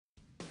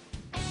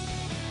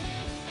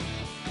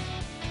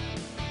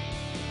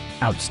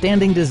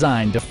Outstanding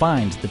design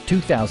defines the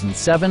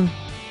 2007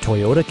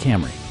 Toyota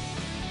Camry.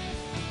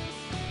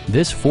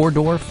 This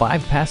four-door,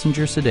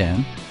 five-passenger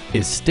sedan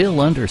is still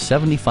under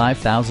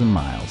 75,000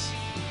 miles.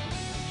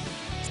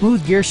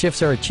 Smooth gear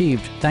shifts are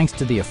achieved thanks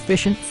to the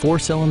efficient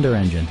four-cylinder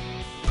engine,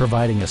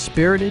 providing a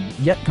spirited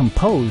yet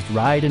composed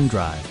ride and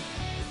drive.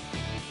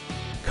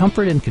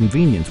 Comfort and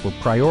convenience were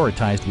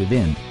prioritized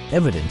within,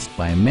 evidenced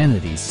by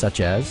amenities such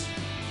as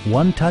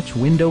one-touch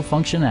window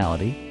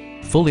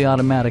functionality, fully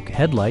automatic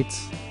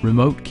headlights,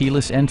 remote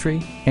keyless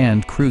entry,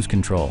 and cruise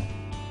control.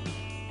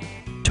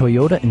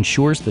 Toyota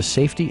ensures the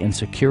safety and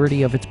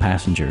security of its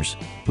passengers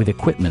with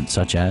equipment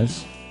such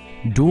as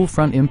dual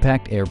front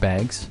impact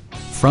airbags,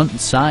 front and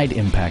side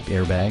impact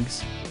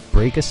airbags,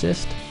 brake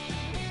assist,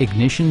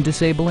 ignition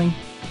disabling,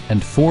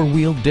 and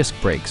four-wheel disc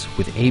brakes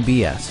with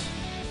ABS.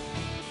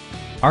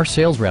 Our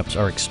sales reps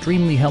are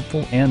extremely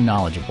helpful and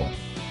knowledgeable.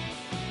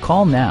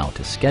 Call now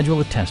to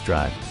schedule a test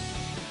drive.